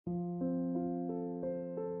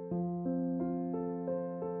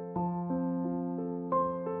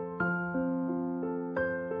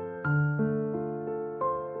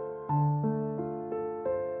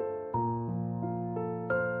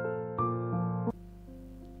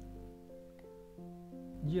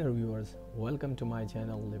Dear viewers, welcome to my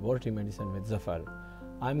channel Laboratory Medicine with Zafar.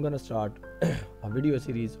 I'm gonna start a video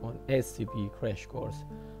series on ASCP crash course.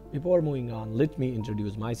 Before moving on, let me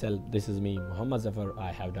introduce myself. This is me, Muhammad Zafar.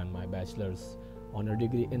 I have done my bachelor's honor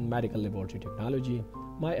degree in medical laboratory technology,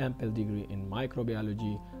 my MPhil degree in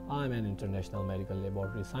microbiology. I'm an international medical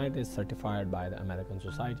laboratory scientist certified by the American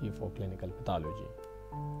Society for Clinical Pathology.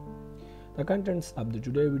 The contents of the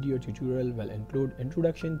today video tutorial will include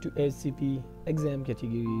introduction to ASCP, exam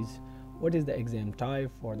categories, what is the exam type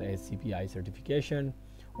for the ASCPi certification,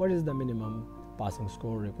 what is the minimum passing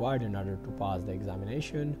score required in order to pass the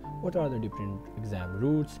examination, what are the different exam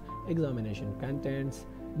routes, examination contents,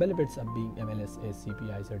 benefits of being MLS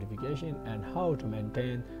ASCPi certification, and how to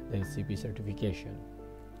maintain the ASCP certification.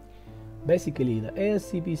 Basically, the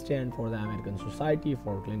ASCP stands for the American Society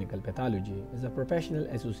for Clinical Pathology. It's a professional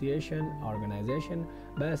association organization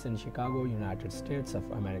based in Chicago, United States of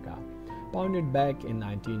America. Founded back in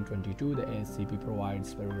 1922, the ASCP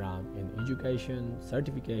provides programs in education,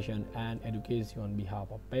 certification, and education on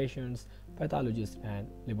behalf of patients, pathologists, and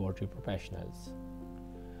laboratory professionals.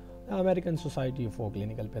 The American Society for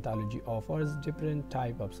Clinical Pathology offers different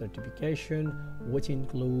types of certification, which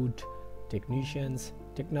include technicians,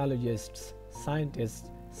 technologists, scientists,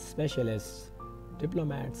 specialists,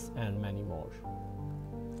 diplomats, and many more.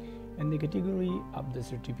 In the category of the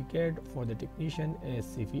certificate for the technician,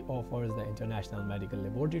 ASCP offers the International Medical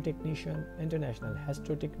Laboratory Technician, International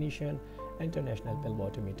Histo Technician, International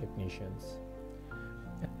Phlebotomy Technicians.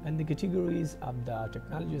 And the categories of the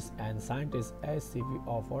technologists and scientists, ASCP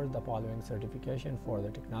offers the following certification for the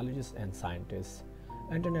technologists and scientists: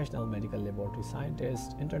 International Medical Laboratory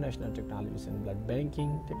Scientist, International Technologist in Blood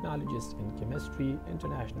Banking, Technologist in Chemistry,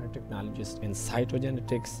 International Technologist in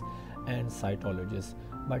Cytogenetics, and Cytologist.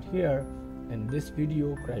 But here in this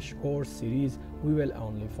video crash course series, we will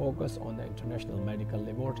only focus on the International Medical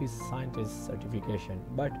Laboratory Scientist certification.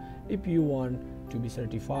 But if you want to be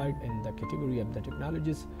certified in the category of the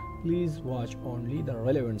technologist, please watch only the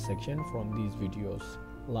relevant section from these videos.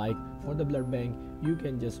 Like for the blood bank, you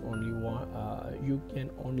can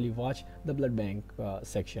only watch the blood bank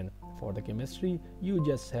section. For the chemistry, you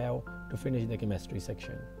just have to finish the chemistry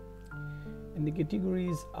section. In the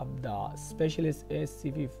categories of the specialist,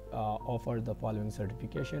 ASCP offers the following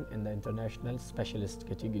certification in the international specialist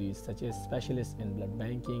categories, such as specialist in blood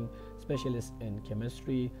banking, specialist in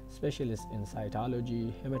chemistry, specialist in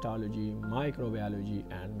cytology, hematology, microbiology,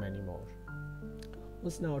 and many more.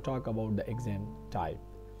 Let's now talk about the exam type.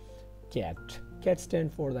 CAT. CAT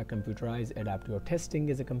stands for the Computerized Adaptive Testing.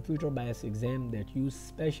 Is a computer-based exam that uses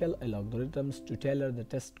special algorithms to tailor the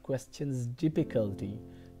test questions' difficulty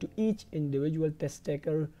to each individual test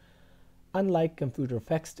taker. Unlike computer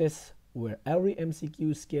fact tests, where every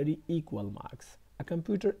MCQ carry equal marks, a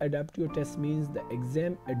computer adaptive test means the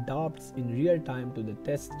exam adapts in real time to the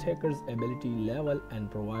test taker's ability level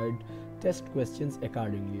and provide test questions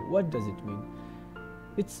accordingly. What does it mean?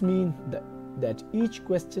 It means that each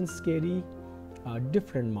question carry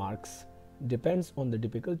different marks, depends on the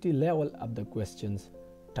difficulty level of the questions.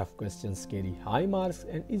 Tough questions carry high marks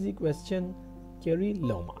and easy questions carry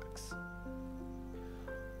low marks.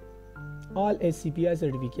 All ASCPi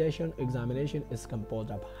certification examination is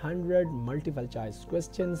composed of 100 multiple choice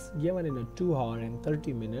questions given in a 2 hours and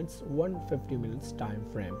 30 minutes, 150 minutes time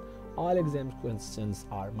frame. All exam questions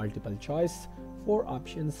are multiple choice, 4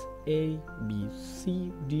 options A, B,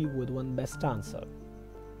 C, D with one best answer.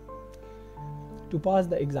 To pass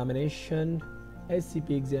the examination, ASCP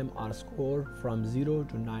exam are scored from 0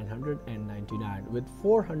 to 999, with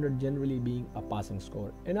 400 generally being a passing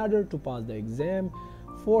score. In order to pass the exam,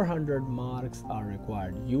 400 marks are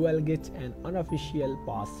required. You will get an unofficial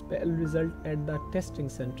pass-fail result at the testing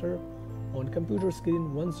center on computer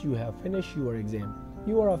screen once you have finished your exam.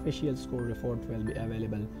 Your official score report will be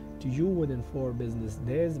available to you within 4 business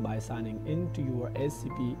days by signing in to your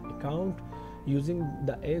ASCP account using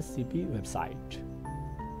the ASCP website.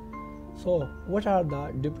 So, what are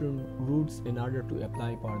the different routes in order to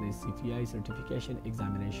apply for the ASCPi certification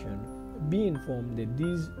examination? Be informed that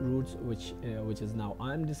these routes, which is now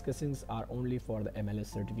I am discussing, are only for the MLS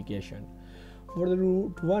certification. For the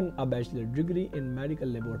route 1, a bachelor degree in medical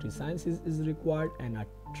laboratory sciences is required, and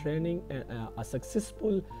a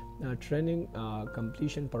successful training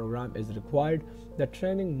completion program is required. The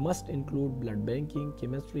training must include blood banking,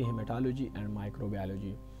 chemistry, hematology, and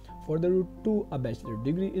microbiology. For the route 2, a bachelor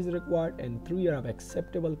degree is required and 3 years of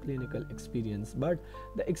acceptable clinical experience, but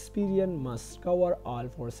the experience must cover all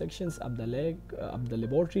 4 sections of the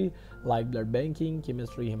laboratory, like blood banking,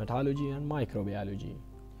 chemistry, hematology, and microbiology.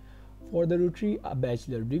 For the Route 3, a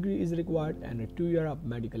bachelor degree is required and a 2-year of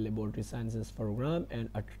medical laboratory sciences program and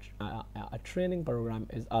a training program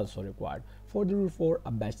is also required. For the Route 4,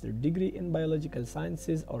 a bachelor degree in biological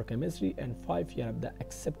sciences or chemistry and 5 years of the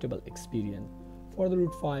acceptable experience. For the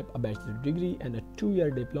Route 5, a bachelor degree and a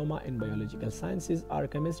 2-year diploma in biological sciences or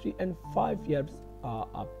chemistry and 5 years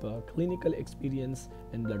of clinical experience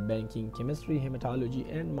in blood banking, chemistry, hematology,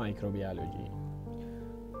 and microbiology.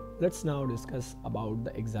 Let's now discuss about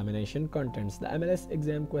the examination contents. The MLS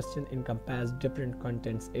exam question encompasses different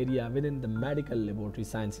contents area within the medical laboratory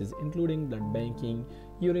sciences, including blood banking,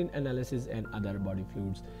 urine analysis, and other body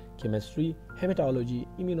fluids, chemistry, hematology,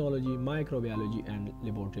 immunology, microbiology, and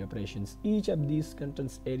laboratory operations. Each of these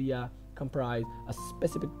contents area comprise a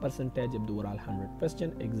specific percentage of the overall 100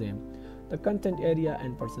 question exam. The content area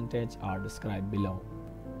and percentage are described below.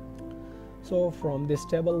 So from this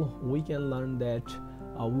table we can learn that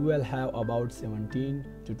we will have about 17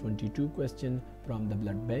 to 22 questions from the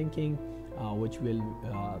blood banking, which will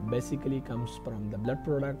basically comes from the blood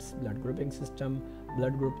products, blood grouping system,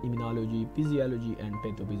 blood group immunology, physiology and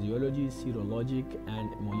pathophysiology, serologic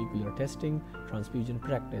and molecular testing, transfusion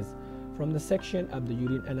practice. From the section of the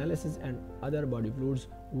urine analysis and other body fluids,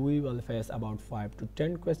 we will face about 5 to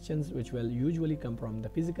 10 questions, which will usually come from the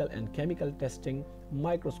physical and chemical testing,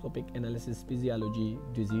 microscopic analysis, physiology,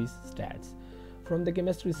 disease stats. From the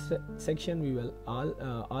chemistry section, we will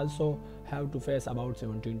also have to face about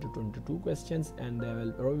 17 to 22 questions, and they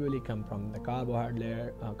will probably come from the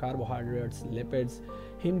carbohydrates, lipids,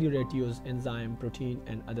 heme ratios, enzyme, protein,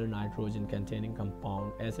 and other nitrogen-containing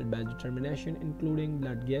compound, acid-base determination, including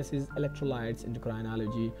blood gases, electrolytes,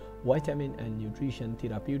 endocrinology, vitamin and nutrition,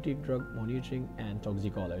 therapeutic drug monitoring, and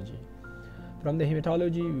toxicology. From the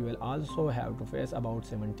hematology, we will also have to face about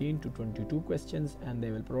 17 to 22 questions, and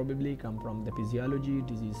they will probably come from the physiology,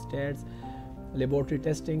 disease stats, laboratory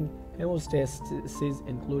testing, hemostasis,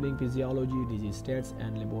 including physiology, disease stats,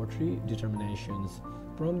 and laboratory determinations.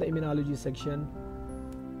 From the immunology section,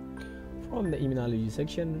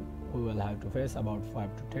 we will have to face about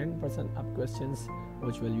 5 to 10% of questions,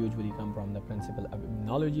 which will usually come from the principle of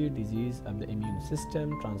immunology, disease of the immune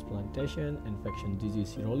system, transplantation, infection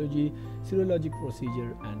disease serology, serologic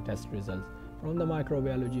procedure, and test results. From the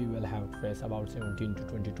microbiology, we will have to face about 17 to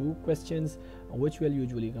 22 questions, which will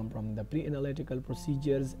usually come from the pre-analytical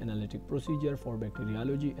procedures, analytic procedure for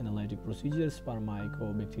bacteriology, analytic procedures for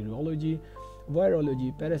mycobacteriology,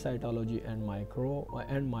 virology, parasitology, and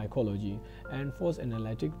mycology, and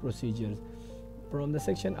post-analytic procedures. From the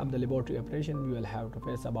section of the laboratory operation, we will have to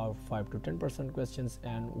face about 5 to 10% questions,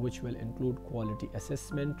 and which will include quality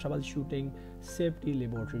assessment, troubleshooting, safety,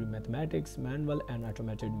 laboratory mathematics, manual and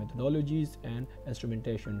automated methodologies, and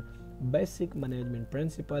instrumentation, basic management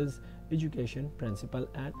principles, education principle,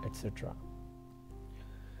 and etc.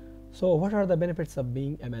 So what are the benefits of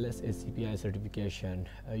being MLS ASCPi certification?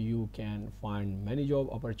 You can find many job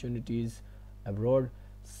opportunities abroad,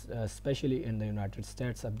 especially in the United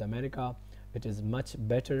States of America. It is much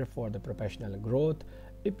better for the professional growth.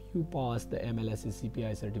 If you pass the MLS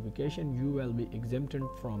ASCPi certification, you will be exempted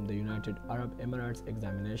from the United Arab Emirates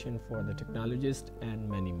examination for the technologist and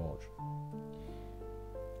many more.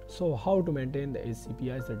 So how to maintain the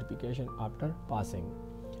ASCPi certification after passing?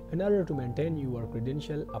 In order to maintain your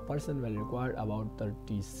credential, a person will require about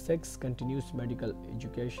 36 continuous medical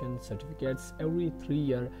education certificates every 3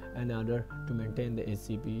 years in order to maintain the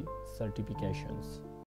ASCP certifications.